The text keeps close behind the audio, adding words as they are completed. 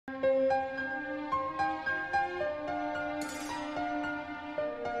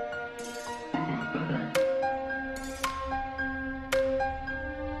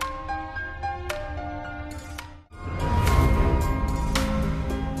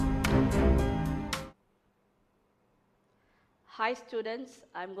Hi students,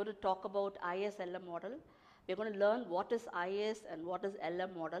 I'm going to talk about IS-LM model. We're going to learn what is IS and what is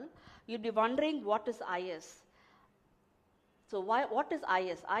LM model. You'll be wondering what is IS. So what is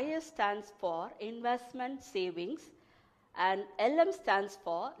IS? IS stands for investment savings and LM stands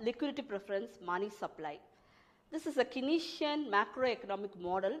for liquidity preference money supply. This is a Keynesian macroeconomic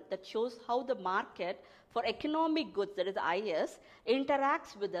model that shows how the market for economic goods, that is IS,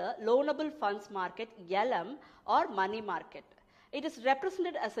 interacts with the loanable funds market, LM, or money market. It is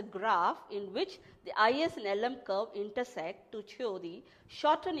represented as a graph in which the IS and LM curve intersect to show the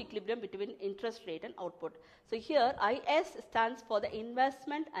short-term equilibrium between interest rate and output. So here IS stands for the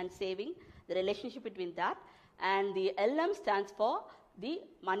investment and saving, the relationship between that, and the LM stands for the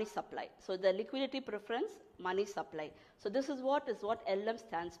money supply. So the liquidity preference, money supply. So this is what LM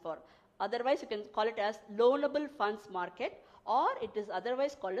stands for. Otherwise you can call it as loanable funds market, or it is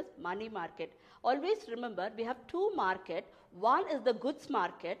otherwise called as money market. Always remember we have two markets. One is the goods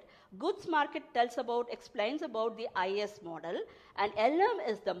market. Goods market explains about the IS model, and LM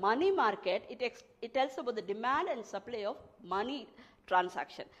is the money market. It tells about the demand and supply of money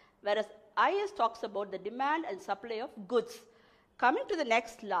transaction, whereas IS talks about the demand and supply of goods. Coming to the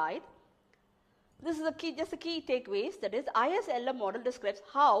next slide, this is just the key takeaways. That is, IS-LM model describes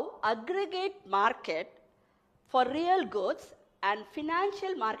how aggregate market for real goods and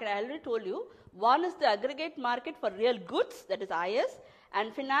financial market, I already told you, one is the aggregate market for real goods, that is IS,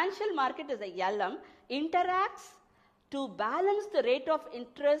 and financial market is the LM, interacts to balance the rate of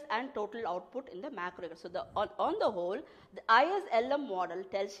interest and total output in the macro. So on the whole, the IS-LM model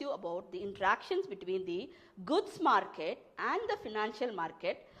tells you about the interactions between the goods market and the financial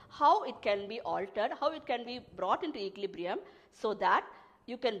market, how it can be altered, how it can be brought into equilibrium so that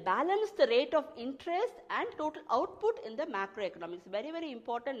you can balance the rate of interest and total output in the macroeconomics. Very, very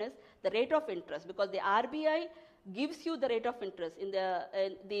important is the rate of interest, because the RBI gives you the rate of interest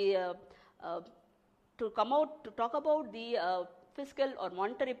to talk about the fiscal or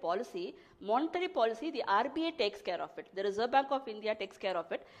monetary policy. Monetary policy, the RBI takes care of it. The Reserve Bank of India takes care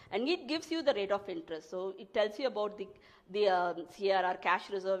of it, and it gives you the rate of interest. So it tells you about the CRR,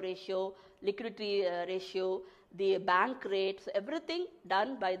 cash reserve ratio, liquidity ratio, the bank rate, so everything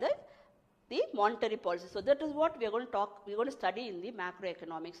done by the monetary policy. So that is what we are going to study in the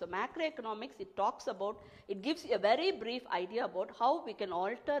macroeconomics. So macroeconomics, it gives you a very brief idea about how we can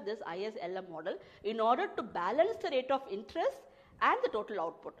alter this IS-LM model in order to balance the rate of interest and the total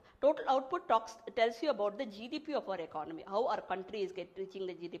output. Total output tells you about the GDP of our economy, how our country is reaching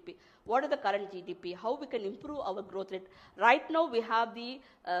the GDP, what is the current GDP, how we can improve our growth rate. Right now we have the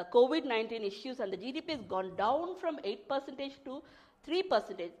COVID-19 issues, and the GDP has gone down from 8% to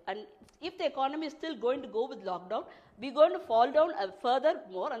 3%, and if the economy is still going to go with lockdown, we're going to fall down further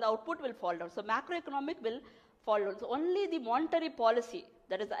more, and the output will fall down. So macroeconomic will fall down. So only the monetary policy,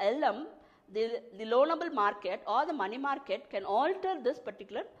 that is the LM, the loanable market or the money market, can alter this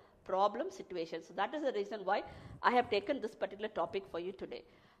particular problem situation. So that is the reason why I have taken this particular topic for you today.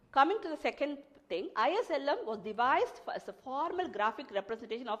 Coming to the second thing, IS-LM was devised as a formal graphic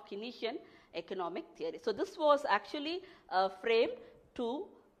representation of Keynesian economic theory. So this was actually framed to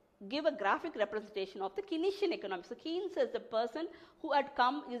give a graphic representation of the Keynesian economics. So Keynes is the person who had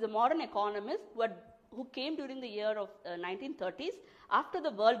come, is a modern economist who came during the year of 1930s after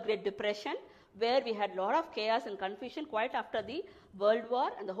the World Great Depression, where we had a lot of chaos and confusion quite after the World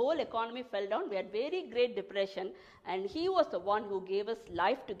War, and the whole economy fell down. We had very great depression, and he was the one who gave us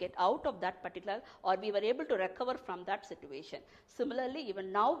life to get out of that particular, or we were able to recover from that situation. Similarly,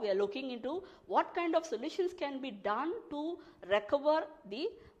 even now we are looking into what kind of solutions can be done to recover the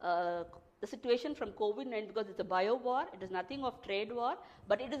situation from COVID-19, because it's a bio war. It is nothing of trade war,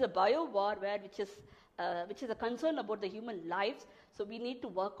 but it is a bio war which is a concern about the human lives. So we need to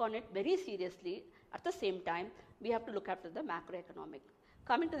work on it very seriously. At the same time, we have to look after the macroeconomic.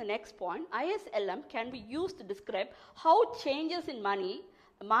 Coming to the next point, IS-LM can be used to describe how changes in money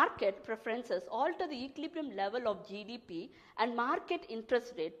market preferences alter the equilibrium level of GDP and market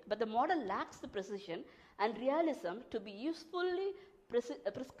interest rate, but the model lacks the precision and realism to be a useful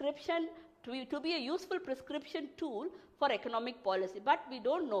prescription tool for economic policy. But we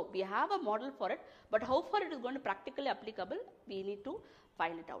don't know. We have a model for it, but how far it is going to practically applicable, we need to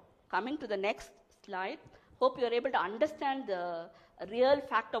find it out. Coming to the next slide, hope you are able to understand the real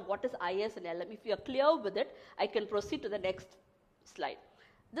fact of what is IS and LM. If you are clear with it, I can proceed to the next slide.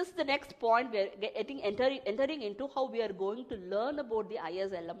 This is the next point. We are entering into how we are going to learn about the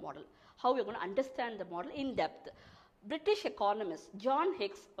IS-LM model, how we are going to understand the model in depth. British economist John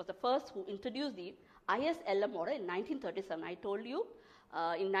Hicks was the first who introduced the IS-LM model in 1937. I told you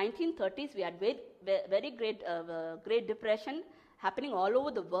in 1930s we had very great Great Depression, happening all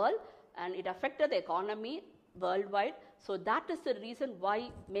over the world, and it affected the economy worldwide. So that is the reason why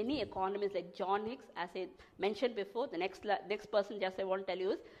many economists like John Hicks, as I mentioned before, the next person just I want to tell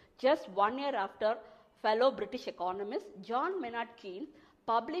you is, just 1 year after fellow British economist John Maynard Keynes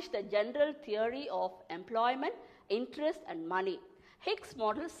published the general theory of employment, interest and money. Hicks'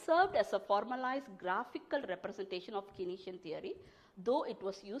 model served as a formalized graphical representation of Keynesian theory, though it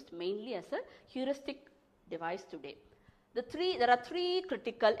was used mainly as a heuristic device today. There are three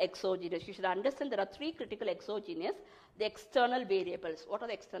critical exogenous. You should understand there are three critical exogenous, the external variables. What are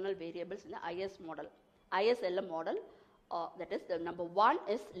the external variables in the ISLM model? That is, the number one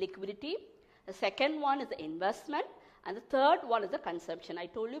is liquidity, the second one is the investment, and the third one is the consumption. I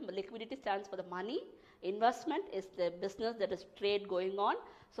told you liquidity stands for the money, investment is the business, that is trade going on,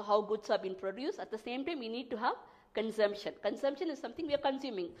 so how goods are being produced. At the same time, we need to have consumption. Consumption is something we are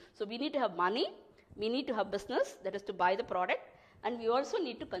consuming. So we need to have money, we need to have business, that is to buy the product, and we also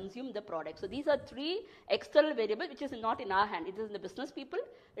need to consume the product. So these are three external variables which is not in our hand. It is in the business people,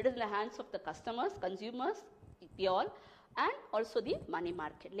 it is in the hands of the customers, consumers, we all, and also the money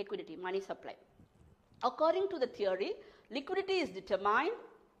market, liquidity, money supply. According to the theory, liquidity is determined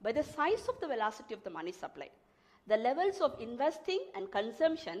by the size of the velocity of the money supply. The levels of investing and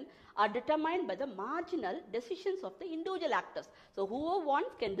consumption are determined by the marginal decisions of the individual actors. So whoever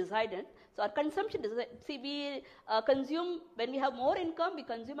wants can decide it. So our consumption, we consume, when we have more income, we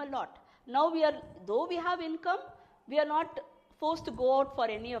consume a lot. Now though we have income, we are not forced to go out for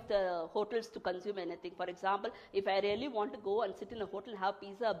any of the hotels to consume anything. For example, if I really want to go and sit in a hotel and have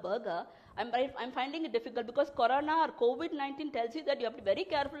pizza or burger, I'm finding it difficult because Corona or COVID-19 tells you that you have to be very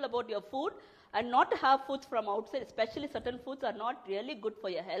careful about your food and not to have foods from outside, especially certain foods are not really good for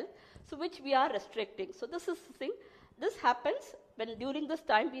your health, so which we are restricting. So this is the thing. This happens when during this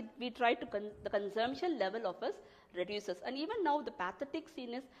time we try to, the consumption level of us reduces. And even now the pathetic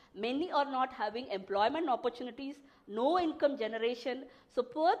scene is many are not having employment opportunities, no income generation. So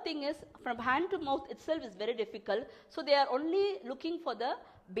poor thing is from hand to mouth itself is very difficult. So they are only looking for the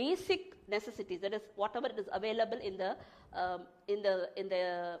basic necessities, that is whatever it is available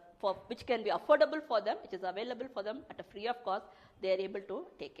for which can be affordable for them, which is available for them at a free of cost, they are able to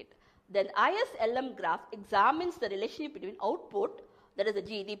take it. Then ISLM graph examines the relationship between output, that is the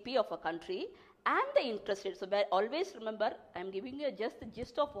GDP of a country, and the interest rate. So always remember, I am giving you just the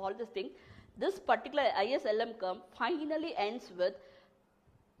gist of all this thing. This particular ISLM curve finally ends with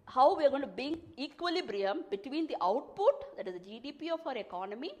how we are going to bring equilibrium between the output, that is the GDP of our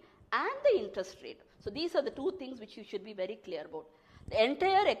economy, and the interest rate. So these are the two things which you should be very clear about. The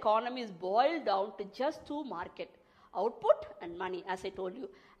entire economy is boiled down to just two markets, output and money, as I told you,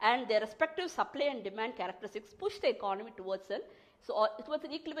 and their respective supply and demand characteristics push the economy towards an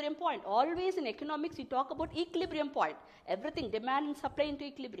equilibrium point. Always in economics, we talk about equilibrium point. Everything, demand and supply into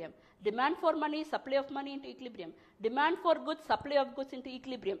equilibrium. Demand for money, supply of money into equilibrium. Demand for goods, supply of goods into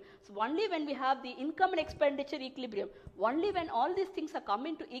equilibrium. So only when we have the income and expenditure equilibrium, only when all these things are come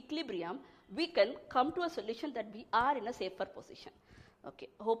into equilibrium, we can come to a solution that we are in a safer position. Okay,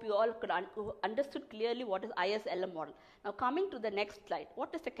 hope you all could understood clearly what is ISLM model. Now coming to the next slide,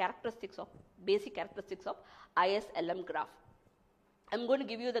 what is the basic characteristics of ISLM graph? I'm going to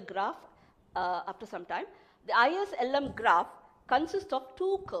give you the graph after some time. The ISLM graph consists of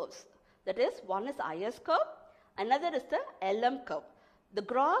two curves. That is, one is IS curve, another is the LM curve. The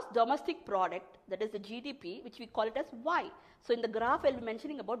gross domestic product, that is the GDP, which we call it as Y. So in the graph I'll be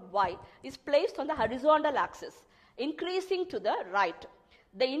mentioning about Y, is placed on the horizontal axis, increasing to the right.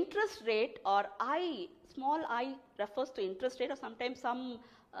 The interest rate, or I, small I refers to interest rate, or sometimes some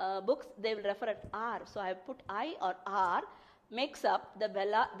books they will refer at R. So I have put I or R, makes up the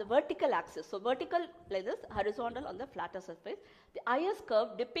vertical axis. So vertical like this, horizontal on the flatter surface. The IS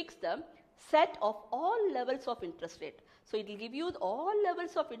curve depicts the set of all levels of interest rate. So it will give you all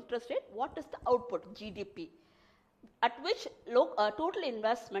levels of interest rate, what is the output, GDP, at which total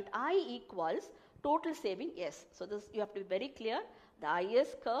investment I equals total saving S. So this you have to be very clear. The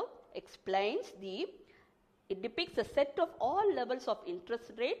IS curve explains it depicts a set of all levels of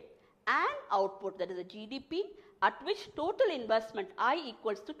interest rate and output, that is the GDP, at which total investment I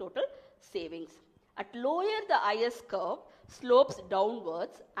equals to total savings. At lower, the IS curve slopes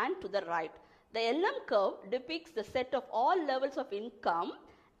downwards and to the right. The LM curve depicts the set of all levels of income.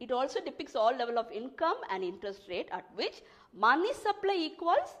 It also depicts all level of income and interest rate at which money supply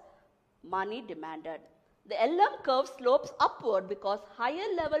equals money demanded. The LM curve slopes upward because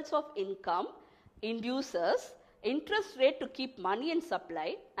higher levels of income induces interest rate to keep money in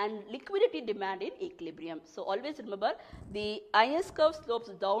supply and liquidity demand in equilibrium. So always remember the IS curve slopes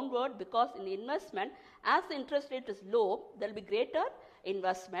downward because in investment, as the interest rate is low, there will be greater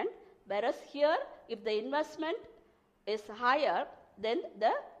investment, whereas here if the investment is higher, then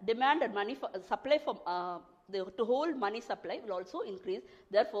the demand and money for supply from to hold money supply will also increase.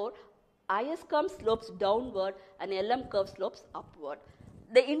 Therefore, IS curve slopes downward and LM curve slopes upward.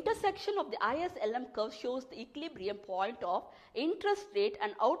 The intersection of the IS-LM curve shows the equilibrium point of interest rate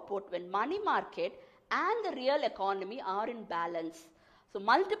and output when money market and the real economy are in balance. So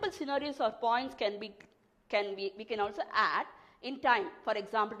multiple scenarios or points we can also add in time. For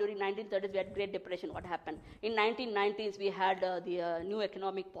example, during 1930s we had Great Depression. What happened? In 1990s we had the new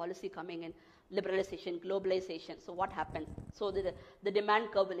economic policy coming in. Liberalization, globalization. So what happened? So the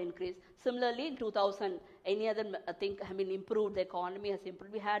demand curve will increase. Similarly, in 2000, any other thing have been improved. The economy has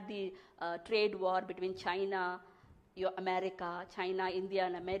improved. We had the trade war between China, America, China, India,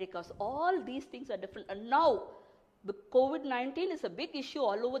 and America. So all these things are different. And now, the COVID-19 is a big issue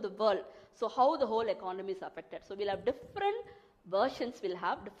all over the world. So how the whole economy is affected? So we'll have different versions. We'll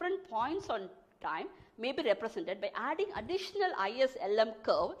have different points on time may be represented by adding additional IS-LM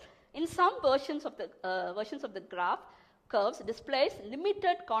curve. In some versions of the graph, curves displays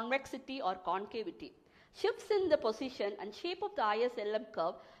limited convexity or concavity. Shifts in the position and shape of the IS-LM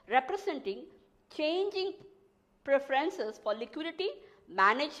curve representing changing preferences for liquidity,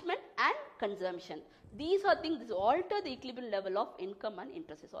 management and consumption. These are things that alter the equilibrium level of income and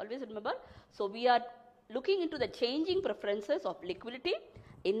interest. Always remember, so we are looking into the changing preferences of liquidity,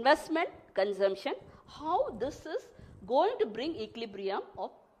 investment, consumption, how this is going to bring equilibrium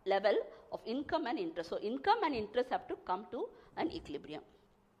of level of income and interest. So income and interest have to come to an equilibrium.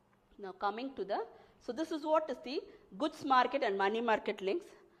 Now coming to so this is what is the goods market and money market links.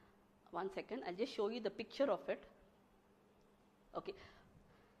 One second, I'll just show you the picture of it. Okay.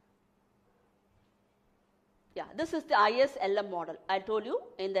 Yeah, this is the IS-LM model. I told you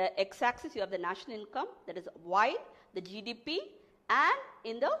in the x-axis you have the national income, that is Y, the GDP, and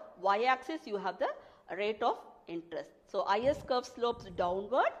in the y-axis you have the rate of interest. So IS curve slopes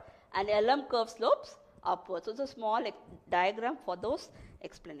downward and LM curve slopes upward. So it's a small diagram for those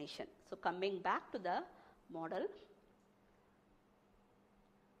explanation. So coming back to the model.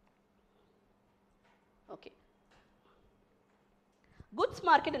 Okay. Goods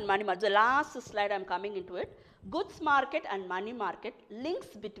market and money market. The last slide I'm coming into it. Goods market and money market, links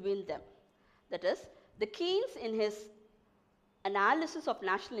between them. That is, the Keynes in his analysis of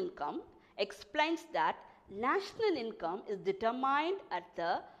national income explains that national income is determined at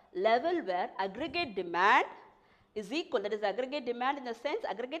the level where aggregate demand is equal. That is, aggregate demand in the sense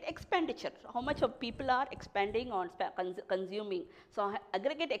aggregate expenditure. So how much of people are expending on consuming. So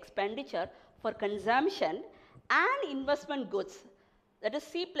aggregate expenditure for consumption and investment goods. That is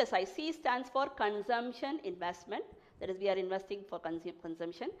C plus I. C stands for consumption investment. That is, we are investing for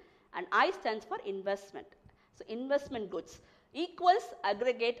consumption. And I stands for investment. So investment goods equals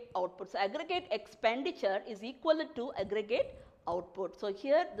aggregate output. So aggregate expenditure is equal to aggregate output. So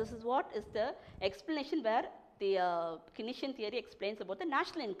here this is what is the explanation where the Keynesian theory explains about the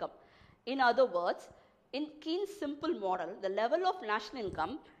national income. In other words, in Keynes' simple model, the level of national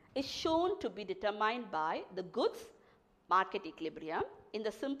income is shown to be determined by the goods market equilibrium. In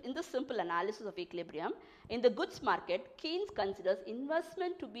the simple analysis of equilibrium, in the goods market, Keynes considers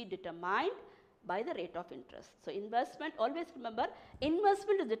investment to be determined by the rate of interest. So investment, always remember,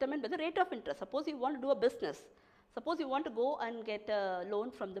 investment is determined by the rate of interest. Suppose you want to do a business. Suppose you want to go and get a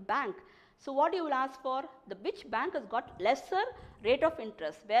loan from the bank. So what you will ask for? Which bank has got lesser rate of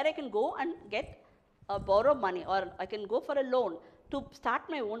interest, where I can go and get borrow money, or I can go for a loan to start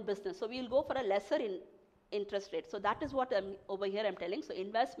my own business. So we will go for a lesser interest rate. So that is what over here I'm telling. So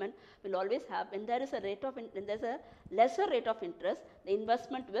investment will always have, when there is a rate of, when there's a lesser rate of interest, the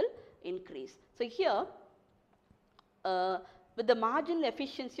investment will increase. So here, with the marginal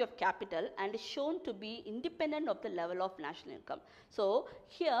efficiency of capital and is shown to be independent of the level of national income. So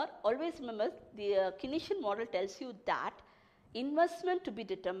here, always remember, the Keynesian model tells you that investment to be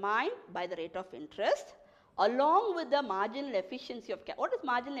determined by the rate of interest along with the marginal efficiency of capital. What is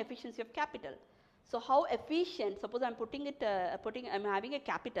marginal efficiency of capital? So how efficient, suppose I'm I'm having a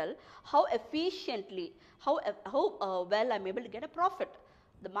capital, how efficiently, how well I'm able to get a profit.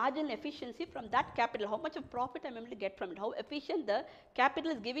 The marginal efficiency from that capital, how much of profit I'm able to get from it, how efficient the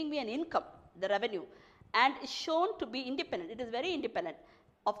capital is giving me an income, the revenue, and is shown to be independent. It is very independent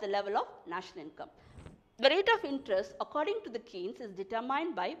of the level of national income. The rate of interest, according to the Keynes, is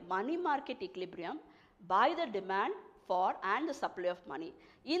determined by money market equilibrium, by the demand for and the supply of money.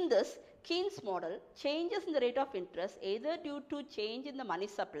 In this Keynes model, changes in the rate of interest either due to change in the money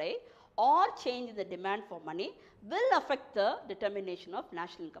supply or change in the demand for money will affect the determination of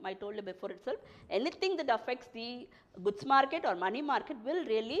national income. I told you before itself, anything that affects the goods market or money market will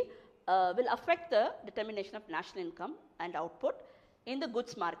really will affect the determination of national income and output in the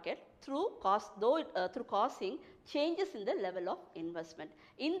goods market through causing changes in the level of investment.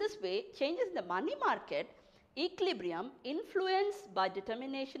 In this way, changes in the money market equilibrium influenced by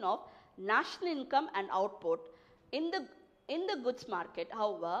determination of national income and output in the goods market.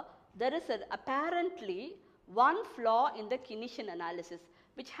 However, there is apparently one flaw in the Keynesian analysis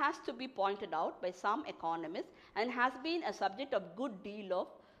which has to be pointed out by some economists and has been a subject of good deal of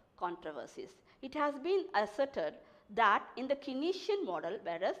controversies. It has been asserted that in the Keynesian model,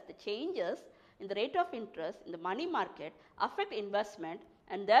 whereas the changes in the rate of interest in the money market affect investment,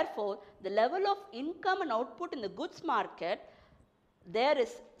 and therefore the level of income and output in the goods market, there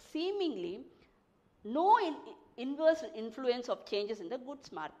is seemingly no inverse influence of changes in the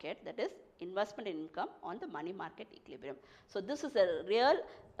goods market, that is investment and income on the money market equilibrium. So this is a real,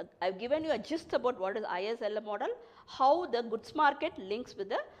 I've given you a gist about what is ISLM model, how the goods market links with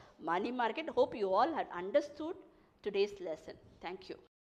the money market. Hope you all had understood today's lesson. Thank you.